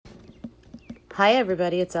Hi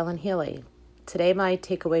everybody, it's Ellen Healy. Today my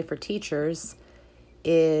takeaway for teachers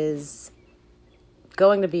is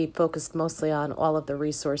going to be focused mostly on all of the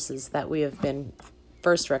resources that we have been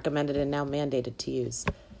first recommended and now mandated to use.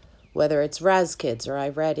 Whether it's RazKids or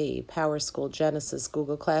iReady, PowerSchool, Genesis,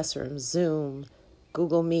 Google Classroom, Zoom,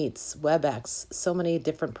 Google Meets, WebEx, so many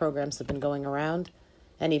different programs have been going around.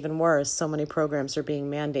 And even worse, so many programs are being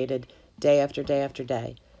mandated day after day after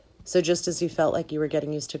day. So just as you felt like you were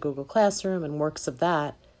getting used to Google Classroom and works of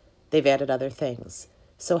that, they've added other things.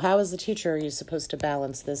 So how as a teacher are you supposed to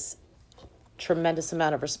balance this tremendous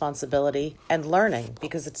amount of responsibility and learning?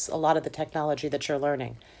 Because it's a lot of the technology that you're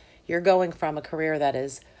learning. You're going from a career that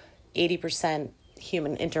is 80%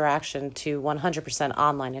 human interaction to 100%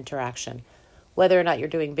 online interaction. Whether or not you're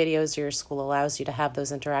doing videos or your school allows you to have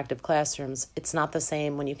those interactive classrooms, it's not the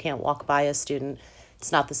same when you can't walk by a student.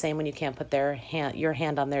 It's not the same when you can't put your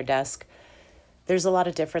hand on their desk. There's a lot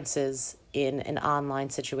of differences in an online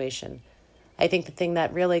situation. I think the thing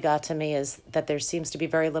that really got to me is that there seems to be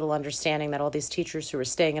very little understanding that all these teachers who are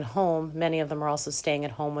staying at home, many of them are also staying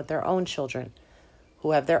at home with their own children,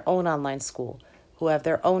 who have their own online school, who have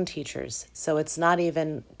their own teachers. So it's not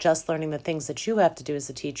even just learning the things that you have to do as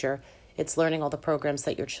a teacher, it's learning all the programs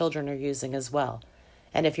that your children are using as well.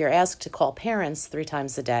 And if you're asked to call parents 3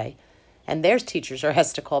 times a day, and their teachers are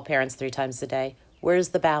asked to call parents 3 times a day, where's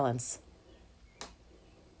the balance?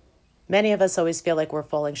 Many of us always feel like we're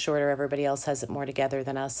falling short or everybody else has it more together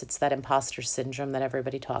than us. It's that imposter syndrome that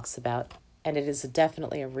everybody talks about. And it is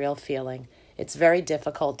definitely a real feeling. It's very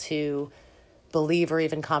difficult to believe or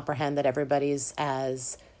even comprehend that everybody's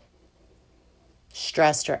as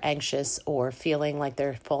stressed or anxious or feeling like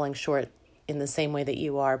they're falling short in the same way that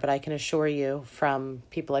you are. But I can assure you from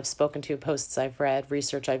people I've spoken to, posts I've read,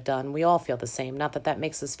 research I've done, we all feel the same. Not that that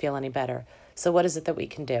makes us feel any better. So what is it that we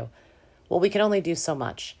can do? Well, we can only do so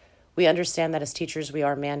much. We understand that as teachers, we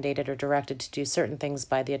are mandated or directed to do certain things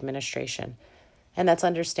by the administration. And that's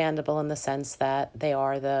understandable in the sense that they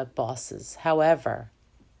are the bosses. However,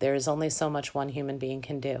 there is only so much one human being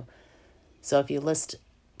can do. So if you list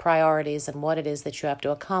priorities and what it is that you have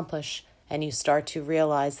to accomplish, and you start to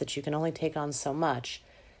realize that you can only take on so much,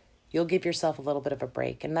 you'll give yourself a little bit of a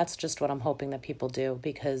break. And that's just what I'm hoping that people do,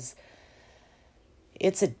 because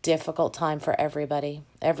it's a difficult time for everybody.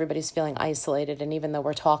 Everybody's feeling isolated. And even though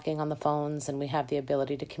we're talking on the phones and we have the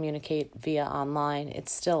ability to communicate via online,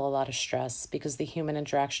 it's still a lot of stress because the human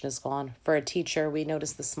interaction is gone. For a teacher, we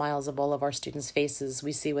notice the smiles of all of our students' faces.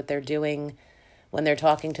 We see what they're doing when they're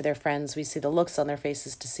talking to their friends. We see the looks on their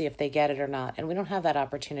faces to see if they get it or not. And we don't have that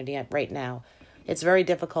opportunity right now. It's very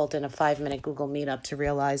difficult in a 5-minute Google Meetup to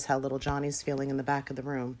realize how little Johnny's feeling in the back of the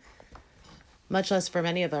room. Much less for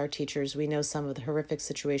many of our teachers, we know some of the horrific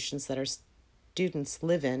situations that our students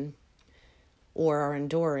live in or are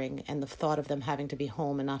enduring, and the thought of them having to be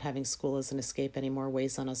home and not having school as an escape anymore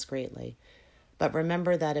weighs on us greatly. But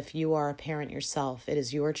remember that if you are a parent yourself, it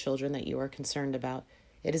is your children that you are concerned about.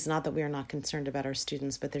 It is not that we are not concerned about our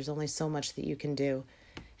students, but there's only so much that you can do.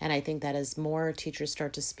 And I think that as more teachers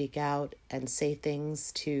start to speak out and say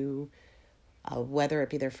things to whether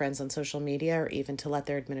it be their friends on social media or even to let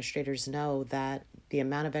their administrators know that the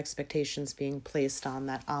amount of expectations being placed on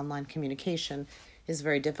that online communication is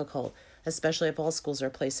very difficult, especially if all schools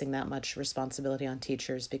are placing that much responsibility on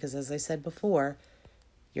teachers. Because as I said before,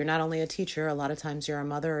 you're not only a teacher, a lot of times you're a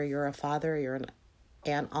mother or you're a father or you're an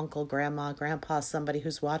aunt, uncle, grandma, grandpa, somebody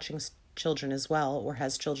who's watching children as well or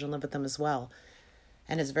has children live with them as well.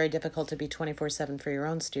 And it's very difficult to be 24/7 for your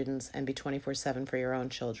own students and be 24/7 for your own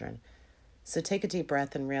children. So take a deep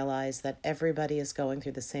breath and realize that everybody is going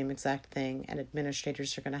through the same exact thing, and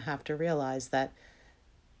administrators are going to have to realize that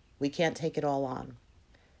we can't take it all on.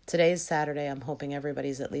 Today is Saturday. I'm hoping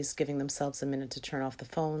everybody's at least giving themselves a minute to turn off the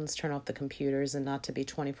phones, turn off the computers, and not to be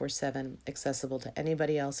 24/7 accessible to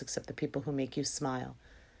anybody else except the people who make you smile.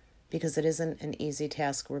 Because it isn't an easy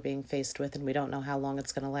task we're being faced with, and we don't know how long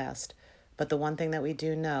it's going to last. But the one thing that we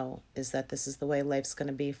do know is that this is the way life's going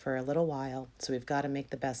to be for a little while, so we've got to make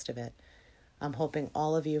the best of it. I'm hoping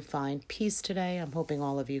all of you find peace today. I'm hoping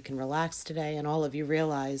all of you can relax today, and all of you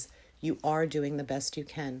realize you are doing the best you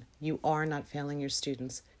can. You are not failing your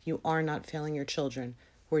students. You are not failing your children.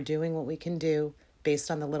 We're doing what we can do based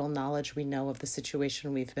on the little knowledge we know of the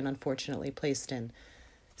situation we've been unfortunately placed in.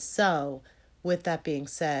 So, with that being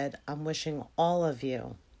said, I'm wishing all of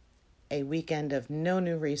you a weekend of no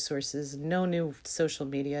new resources, no new social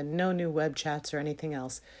media, no new web chats or anything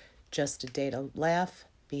else. Just a day to laugh,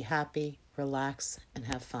 be happy, relax, and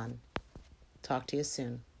have fun. Talk to you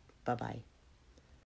soon. Bye-bye.